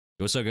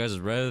What's up guys, it's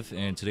Rev,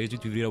 and today's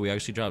YouTube video we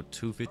actually dropped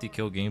 250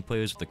 kill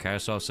gameplays with the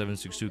Kastov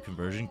 762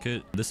 conversion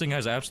kit. This thing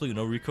has absolutely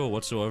no recoil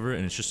whatsoever,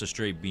 and it's just a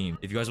straight beam.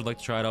 If you guys would like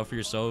to try it out for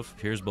yourself,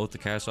 here's both the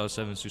Kastov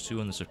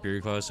 762 and the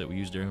Superior class that we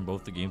used during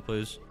both the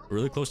gameplays. We're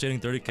really close to hitting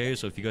 30k,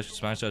 so if you guys could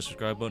smash that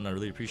subscribe button, I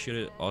really appreciate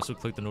it. Also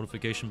click the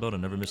notification bell to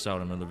never miss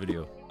out on another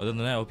video. Other than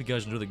that, I hope you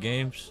guys enjoy the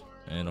games,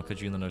 and I'll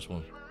catch you in the next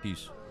one.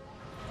 Peace.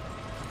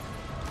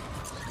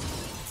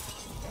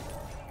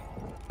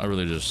 I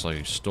really just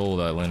like stole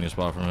that landing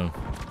spot from him.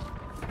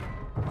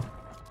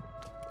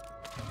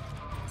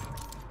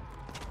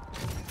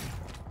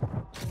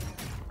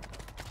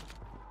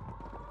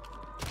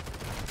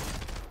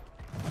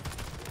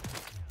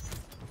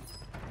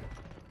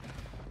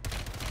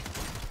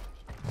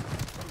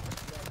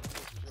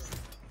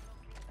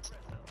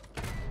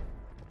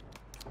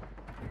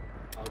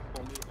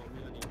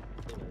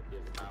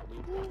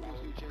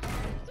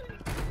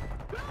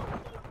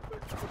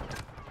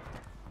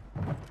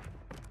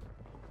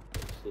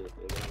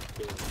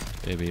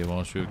 Baby,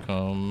 won't you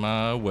come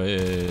my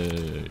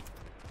way?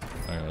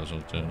 I got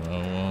something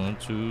I want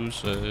to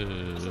say.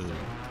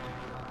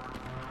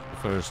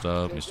 First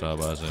up, let me start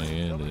by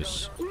saying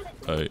this.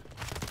 Hey,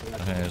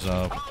 hands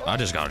up. I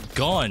just got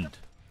gunned.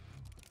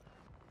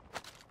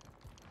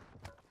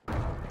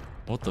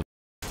 What the?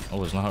 I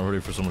was not ready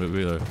for somebody to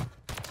be there.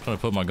 I'm trying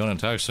to put my gun in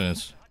attack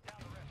stance.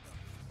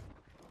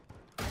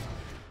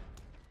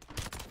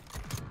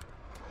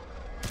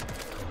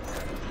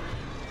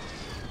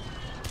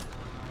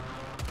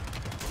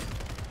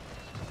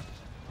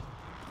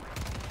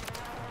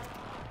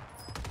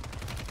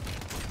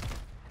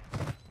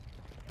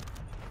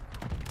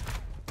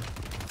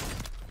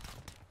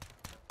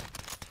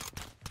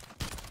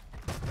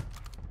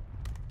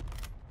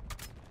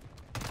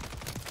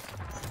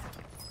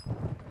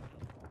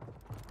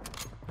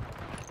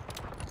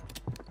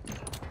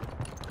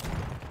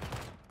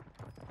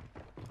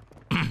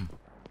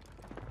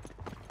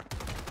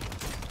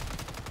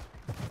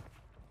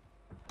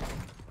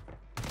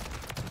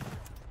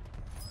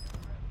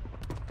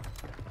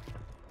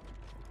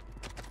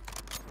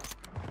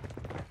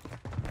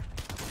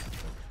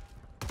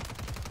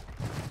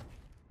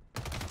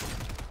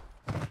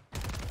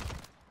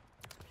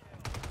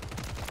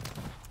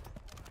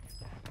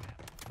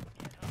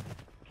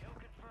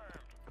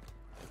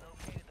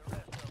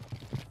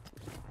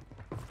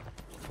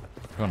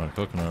 Kind of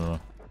cooking, I don't know.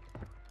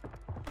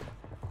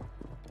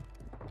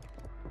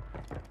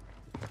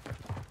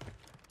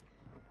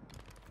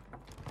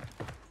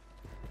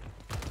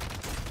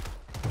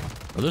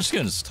 Oh, this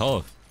skin's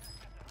tough.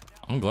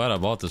 I'm glad I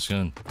bought this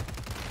skin.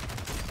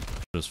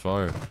 It's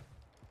fire.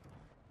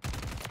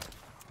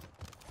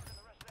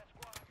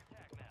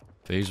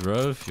 Phase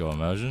Rev, yo,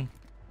 imagine.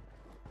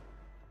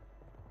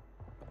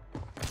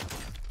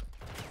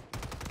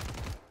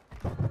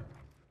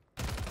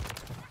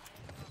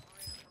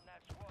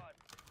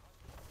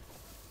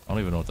 I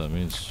don't even know what that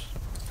means.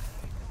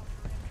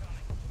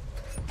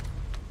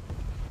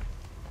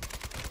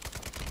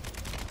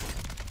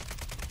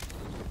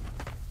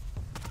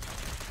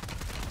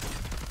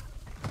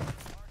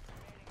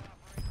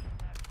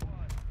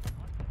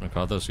 I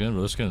caught that skin,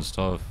 but this skin's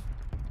tough.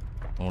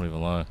 I won't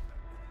even lie.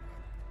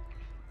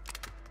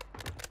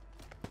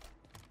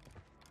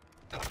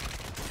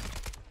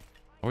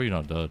 How are you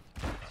not dead?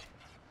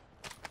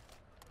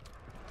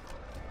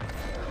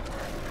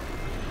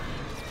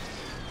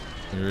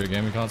 Your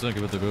gaming content,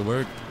 give it the good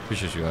work.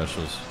 Appreciate you,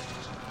 Ashless.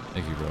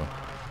 Thank you, bro.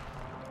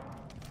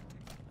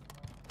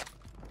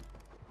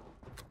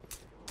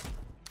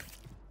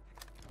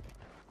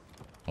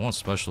 I want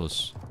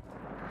specialists.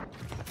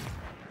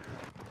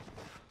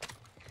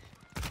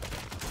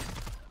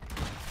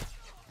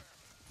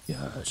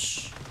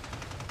 Yes.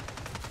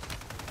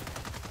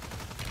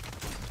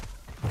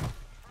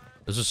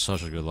 This is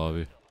such a good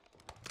lobby.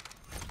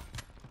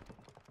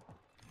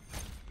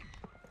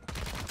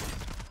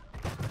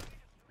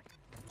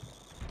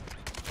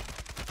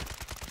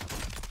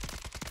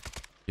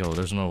 Yo,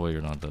 there's no way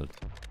you're not dead.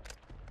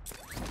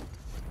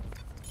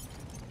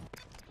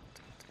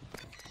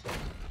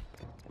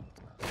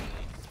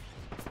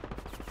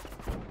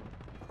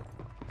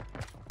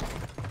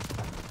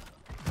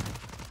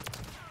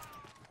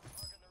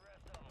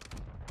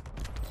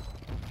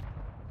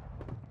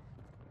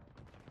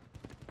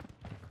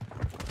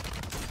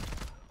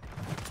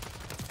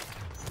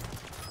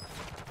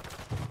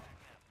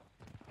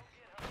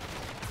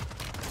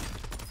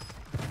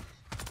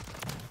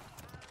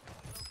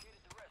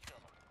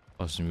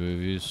 Busting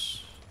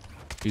movies.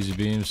 Easy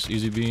beams,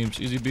 easy beams,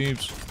 easy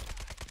beams.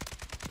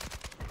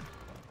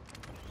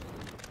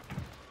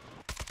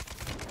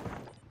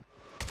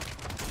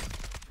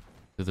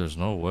 Dude, there's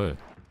no way.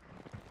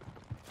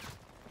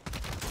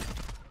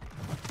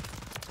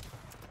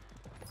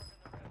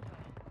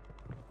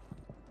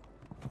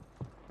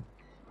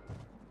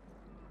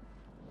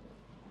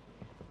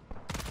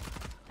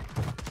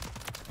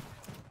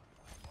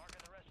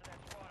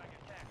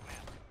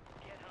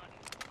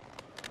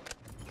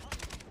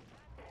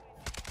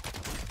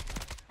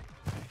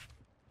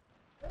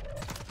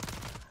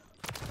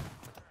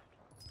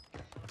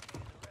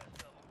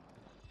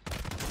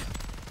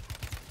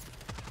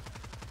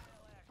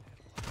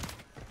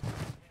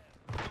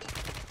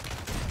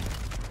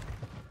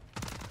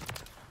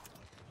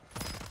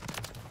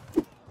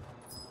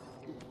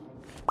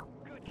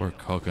 We're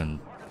cooking.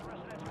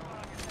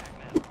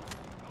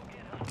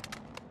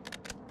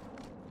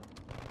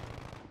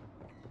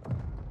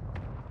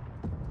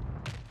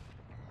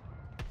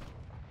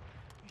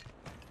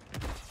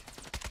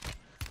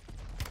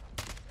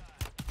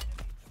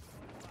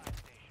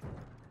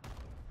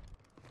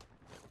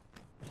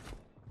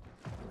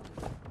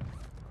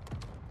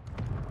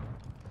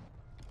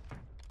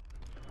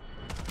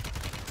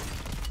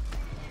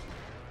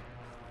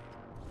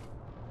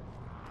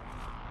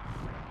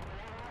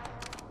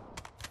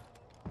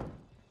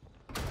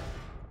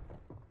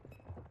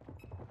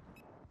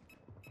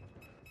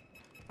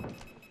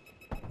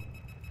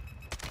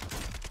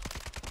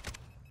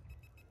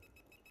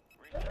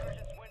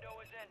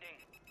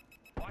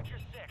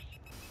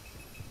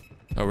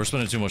 Oh, we're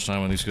spending too much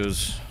time on these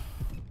guys.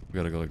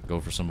 We gotta go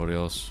for somebody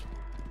else.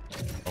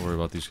 I'll worry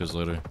about these guys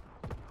later.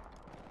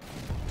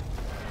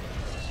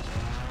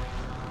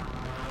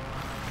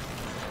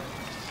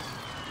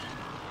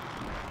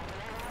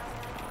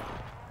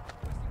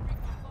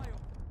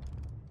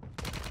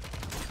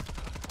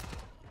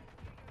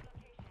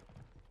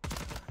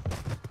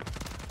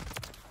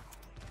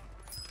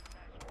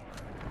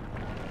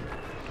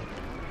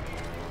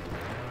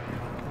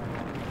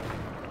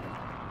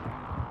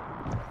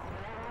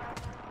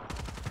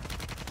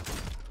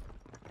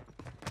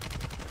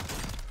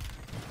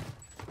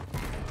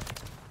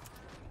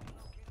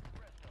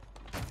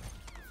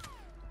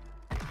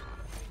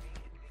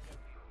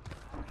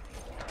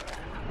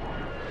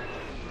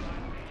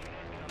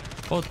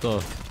 What the?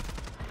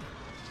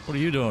 What are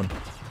you doing?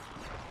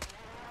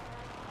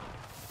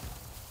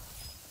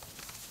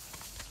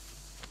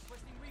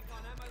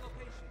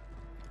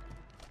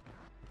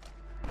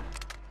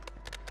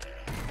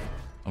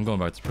 I'm going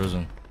back to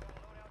prison.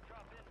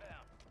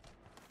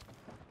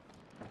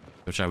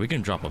 Yo, chat, we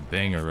can drop a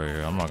banger right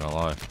here. I'm not gonna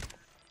lie.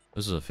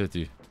 This is a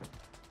 50.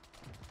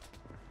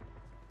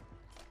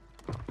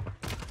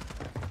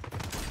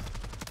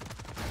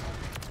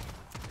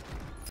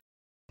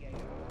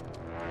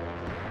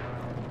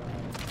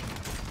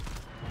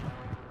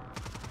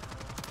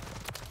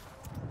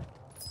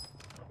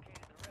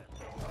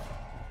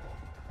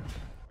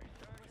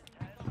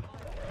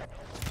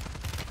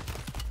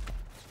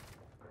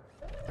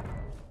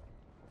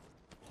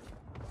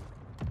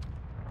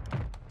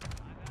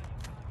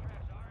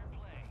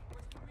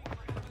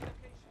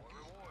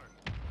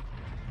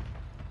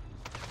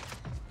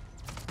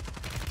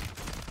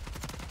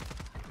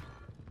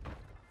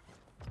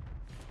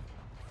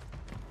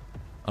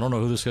 I don't know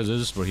who this guy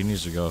is, but he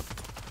needs to go.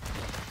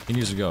 He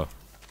needs to go.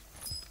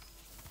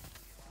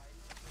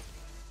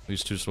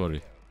 He's too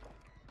sweaty.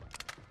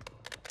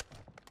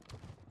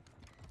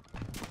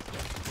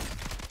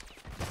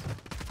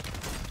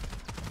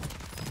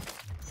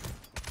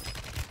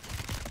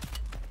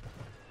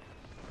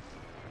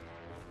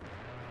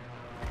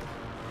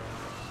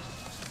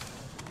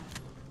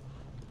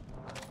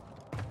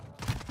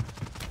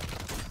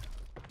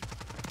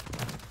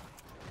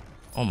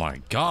 Oh my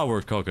god,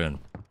 we're cooking.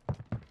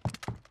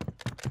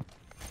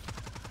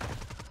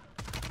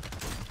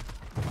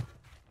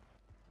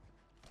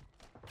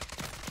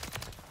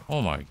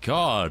 Oh my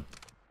god.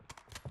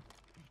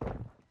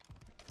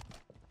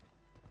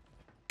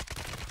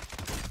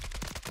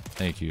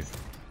 Thank you.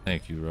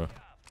 Thank you, bro.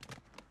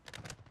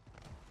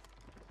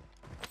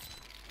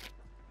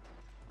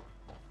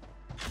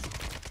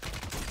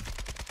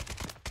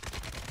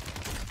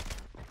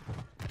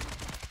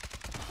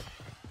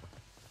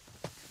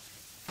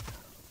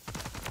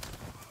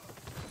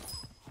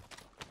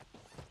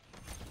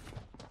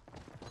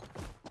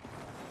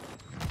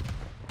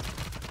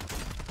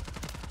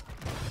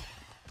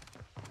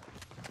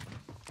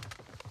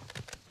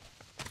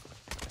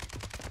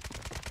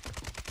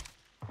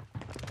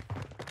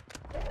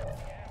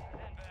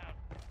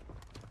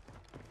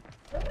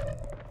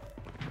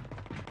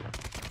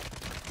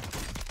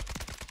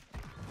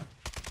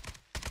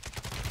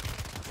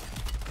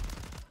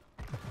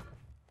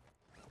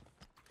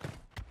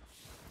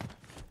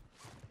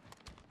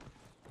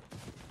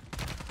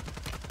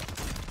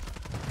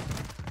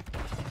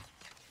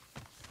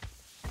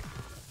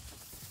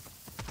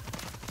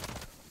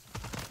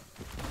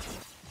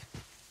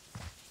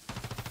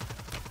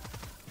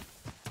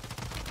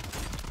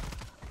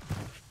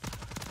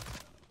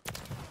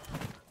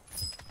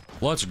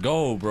 Let's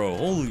go, bro.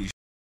 Holy sh**.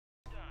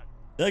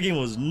 That game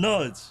was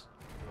nuts.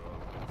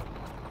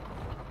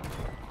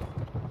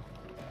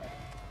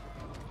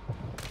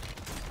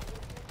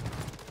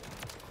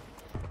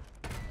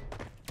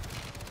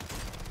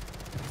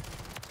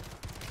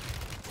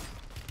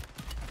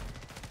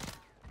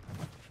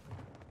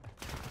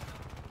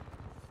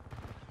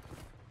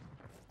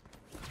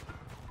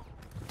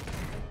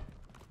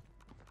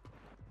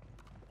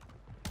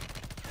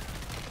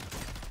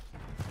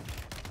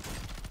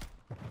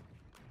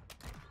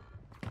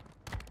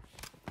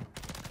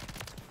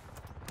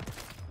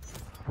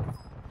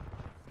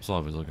 This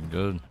lobby's looking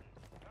good.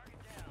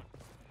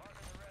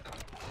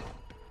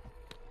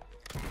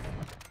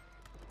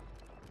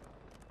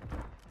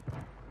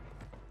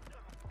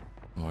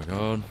 Oh my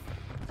god.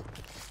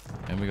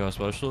 And we got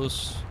my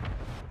specialist.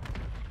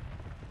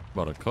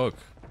 About to cook.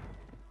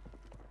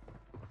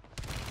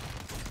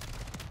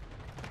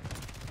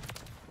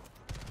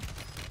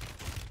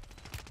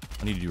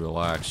 I need you to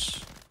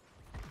relax,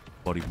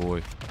 buddy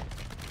boy.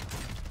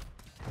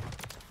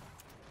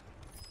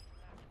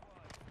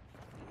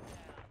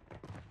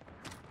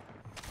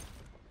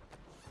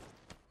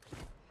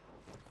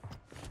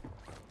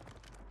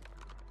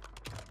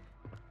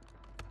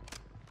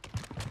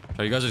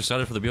 Are you guys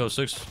excited for the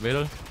BO6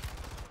 beta?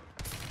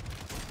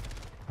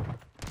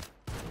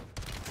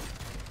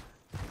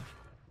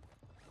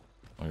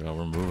 Oh my god,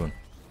 we're moving.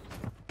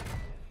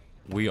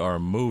 We are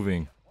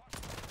moving.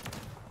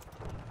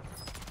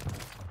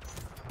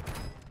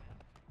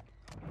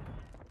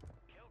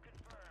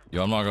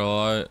 Yo, I'm not gonna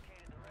lie.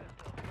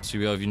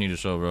 CBL, if you need to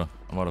show, bro.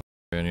 I'm about to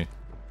ban you.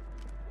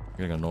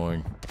 You're getting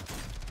annoying.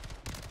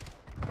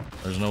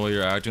 There's no way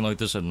you're acting like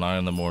this at 9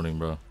 in the morning,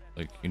 bro.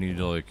 Like, you need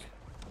to, like,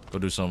 go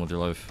do something with your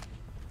life.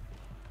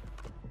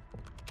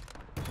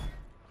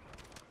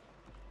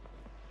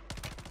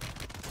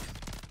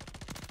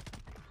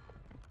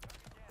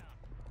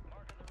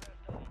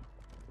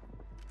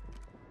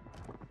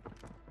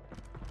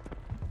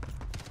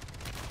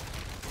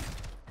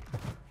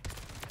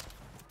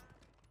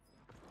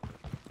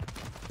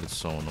 It's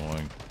so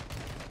annoying.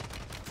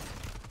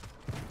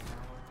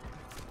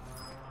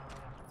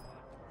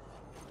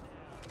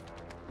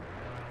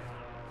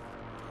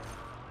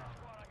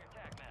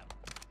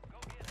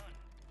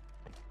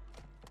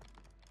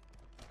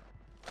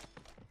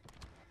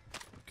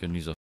 Kid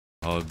needs a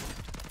hug.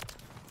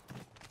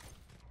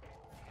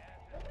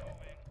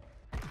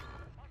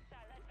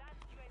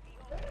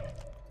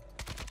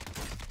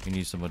 He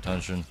needs some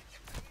attention.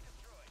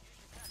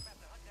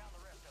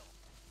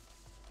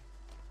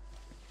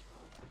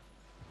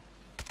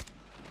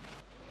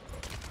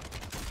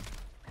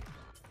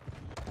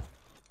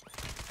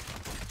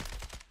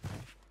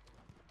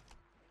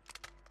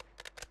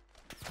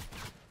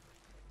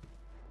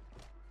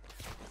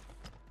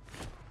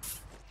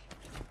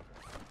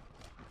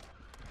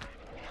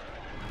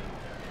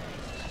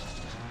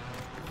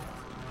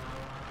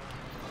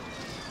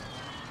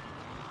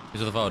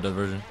 These are the follow dead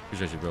version.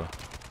 Appreciate you, bro.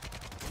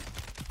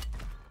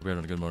 We're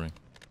having a good morning.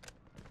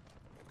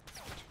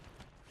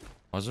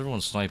 Why is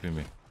everyone sniping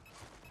me?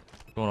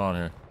 What's going on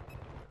here?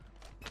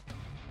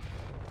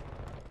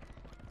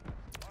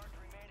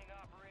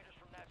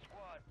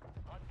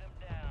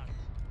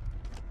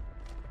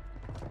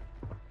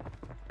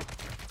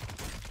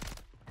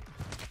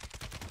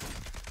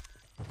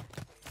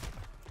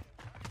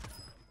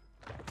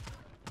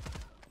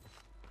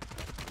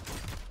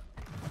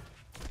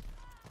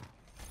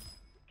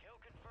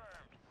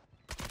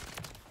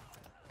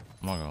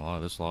 I'm not gonna lie,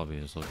 this lobby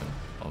is looking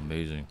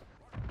amazing.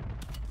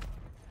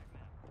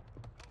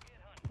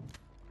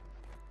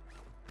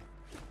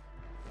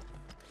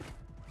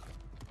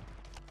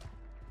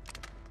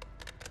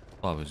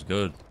 Lobby's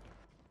good.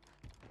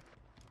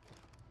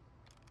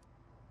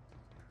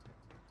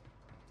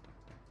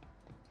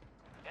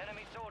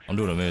 I'm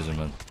doing amazing,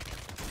 man.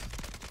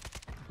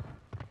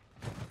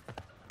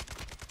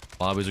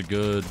 Lobbies are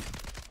good.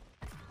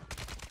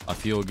 I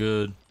feel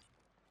good.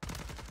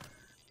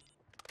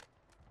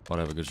 About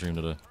to have a good stream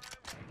today.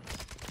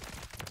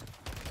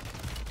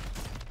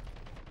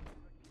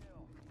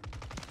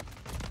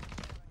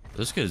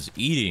 This kid's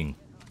eating.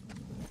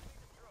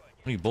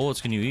 How many bullets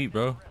can you eat,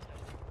 bro?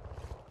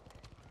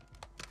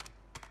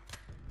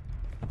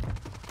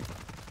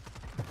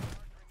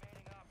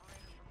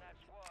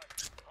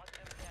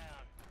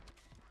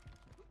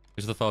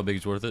 Is the thought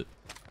big's worth it?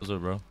 What's up,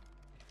 bro?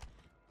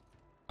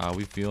 How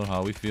we feeling?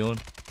 How we feeling?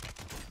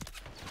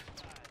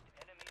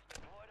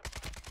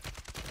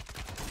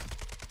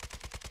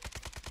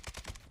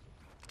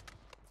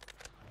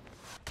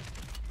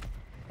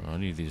 I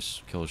need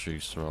these kill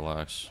streaks to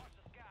relax.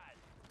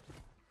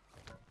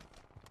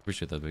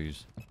 Appreciate that,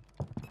 biggies.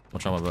 I'll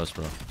try my best,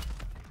 bro.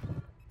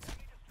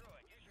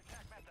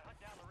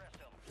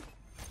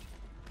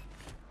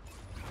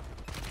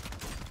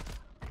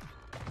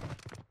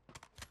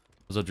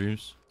 What's up,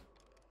 Dreams?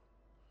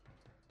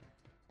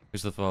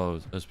 Thanks for the follow,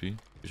 SP.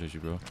 Appreciate you,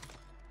 bro.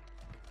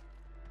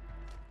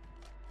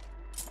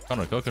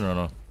 Kinda cooking right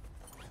now.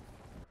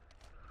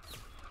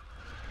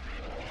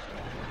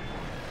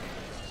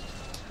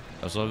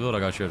 That's all good. I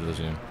got you after this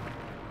game.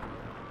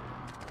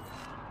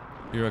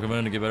 You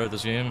recommend to get better at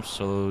this game?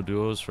 Solo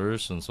duos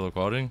first and solo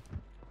quadding?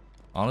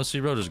 Honestly,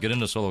 bro, just get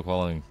into solo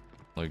quadding,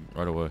 like,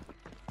 right away.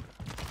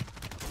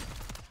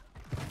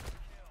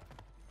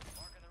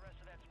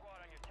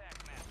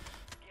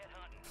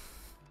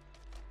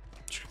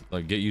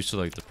 Like, get used to,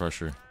 like, the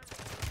pressure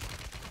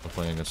of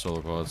playing against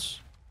solo quads.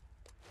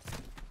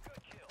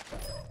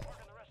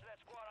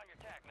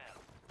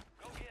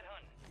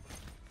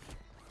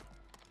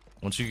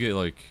 Once you get,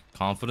 like,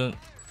 confident,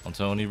 I'm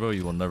telling you, bro,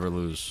 you will never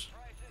lose.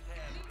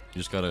 You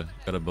just gotta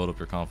build up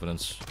your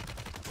confidence.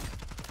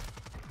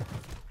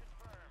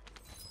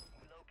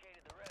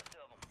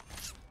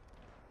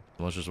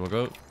 Let's just woke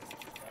up.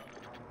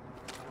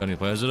 Got any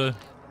plans today?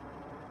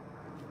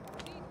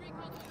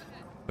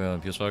 Yeah,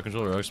 PS5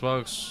 controller or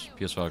Xbox?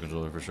 PS5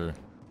 controller for sure.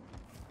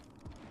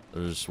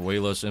 There's way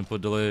less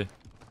input delay.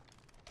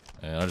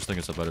 And I just think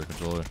it's a better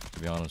controller, to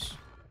be honest.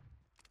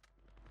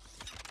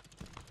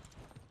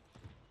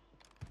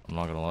 I'm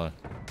not gonna lie.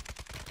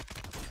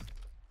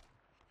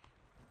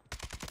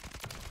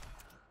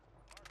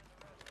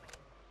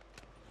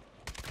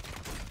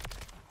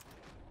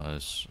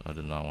 I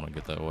did not want to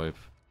get that wipe.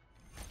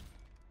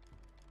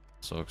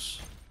 Sucks.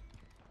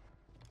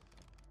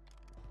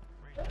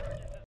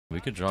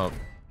 We could drop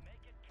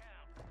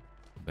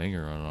a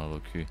banger on our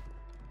low key.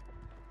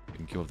 We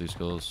can kill up these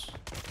kills.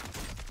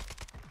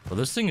 But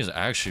this thing is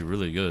actually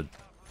really good.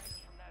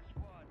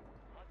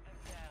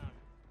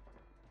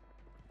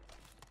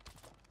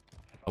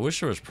 I wish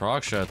there was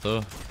proc chat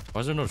though.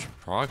 Why is there no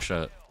proc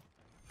chat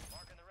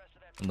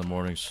in the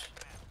mornings?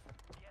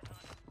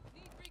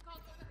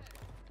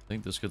 I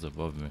think this kid's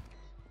above me.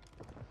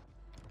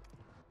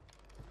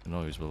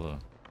 No, he's below.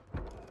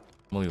 I'm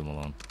gonna leave him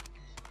alone.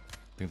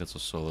 I think that's a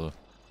solo.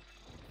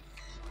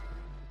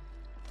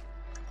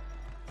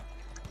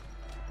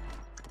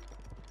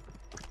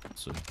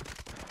 Let's see.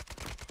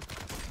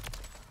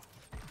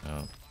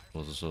 Yeah,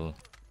 was a solo.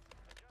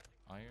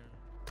 Iron.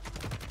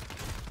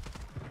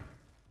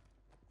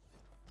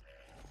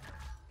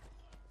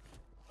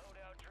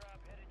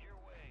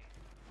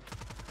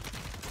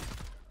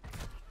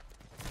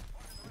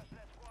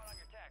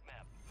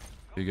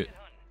 Peek it.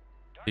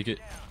 Peek it.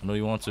 I know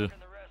you want to.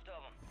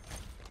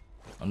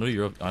 I know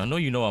you're up. I know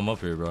you know I'm up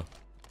here, bro.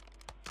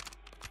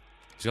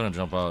 He's gonna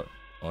jump out.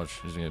 Watch,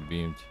 he's gonna get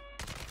beamed.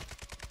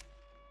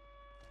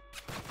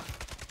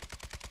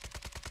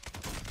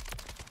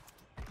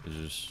 It's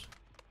just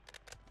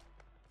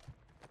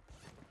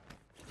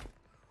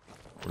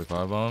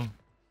 45 bomb.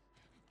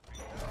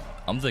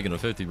 I'm thinking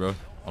of 50, bro.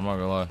 I'm not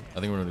gonna lie. I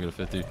think we're gonna get a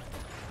 50.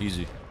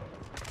 Easy.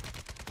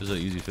 This is an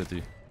easy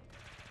 50.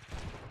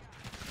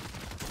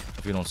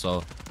 If we don't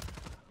sell.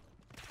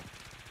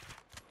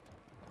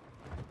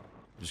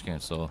 Just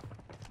can't sell.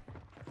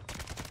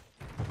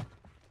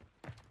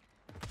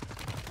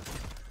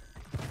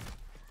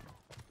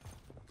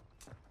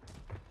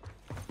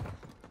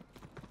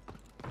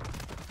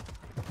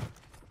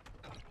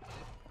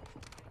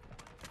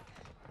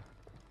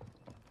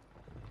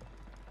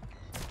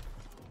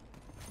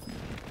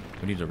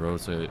 We need to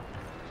rotate.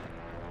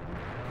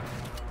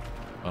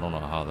 I don't know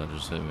how that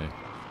just hit me.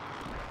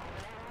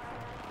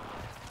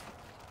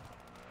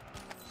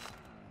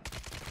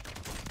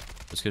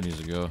 This kid needs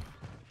to go.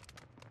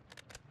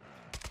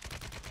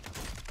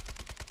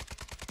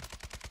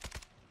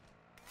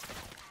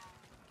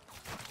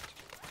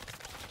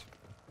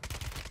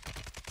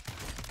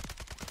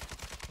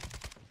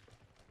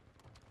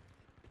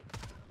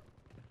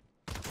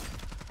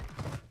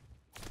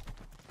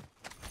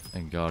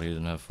 Thank God he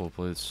didn't have full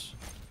plates.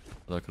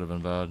 That could have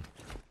been bad.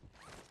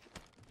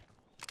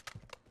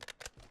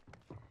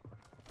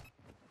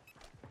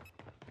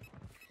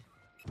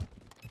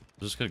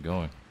 Just get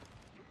going.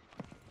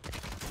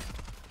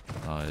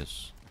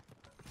 Nice.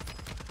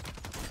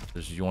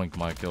 Just yoink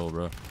my kill,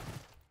 bro.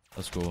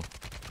 That's cool.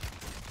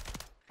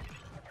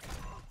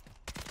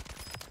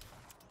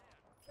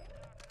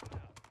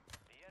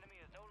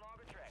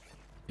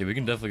 Yeah, we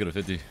can definitely get a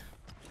 50.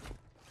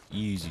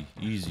 Easy,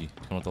 easy.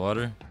 Come up the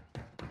ladder.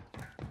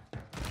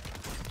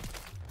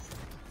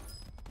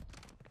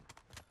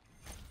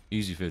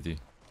 Easy 50.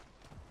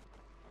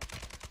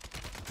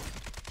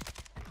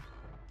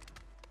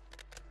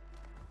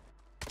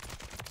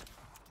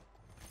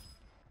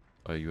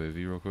 UAV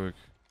real quick.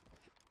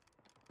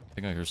 I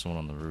think I hear someone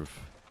on the roof.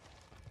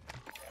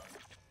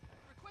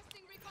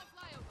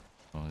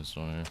 Oh, he's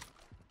still here.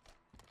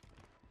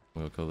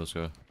 We'll kill this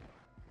guy.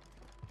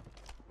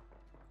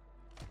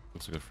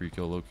 Looks like a free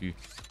kill, Loki.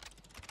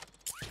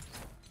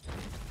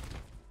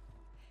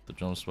 The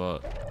jump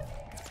spot.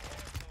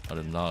 I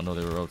did not know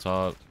they were up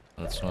top.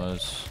 That's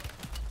nice.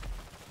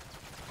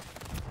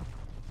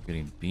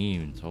 Getting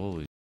beamed,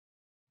 holy.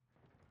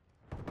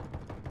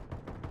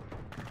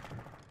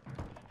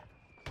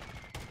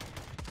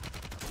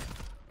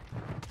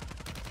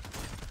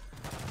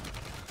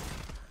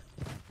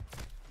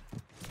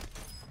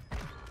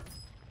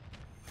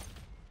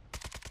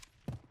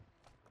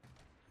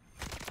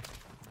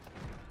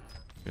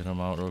 Get him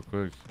out real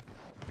quick.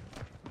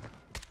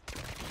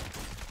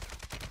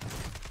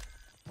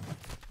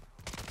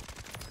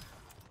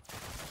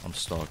 I'm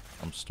stuck.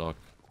 I'm stuck.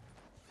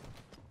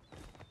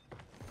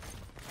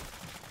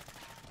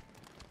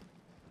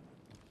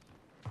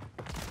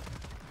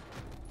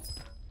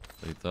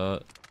 Take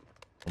that.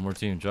 One more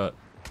team, Jet.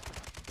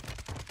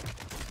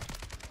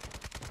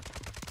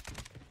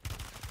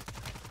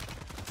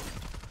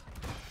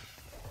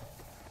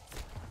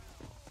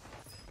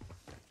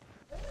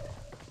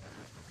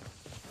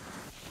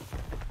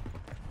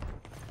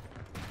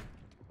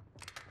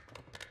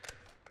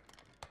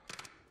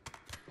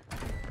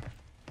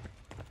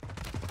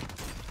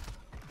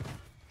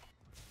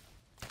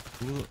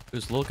 Who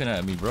is looking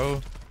at me,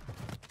 bro?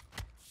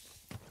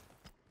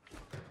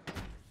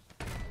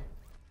 I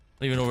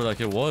don't even know where that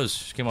kid was.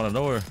 Just came out of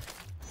nowhere.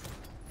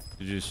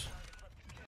 GG's.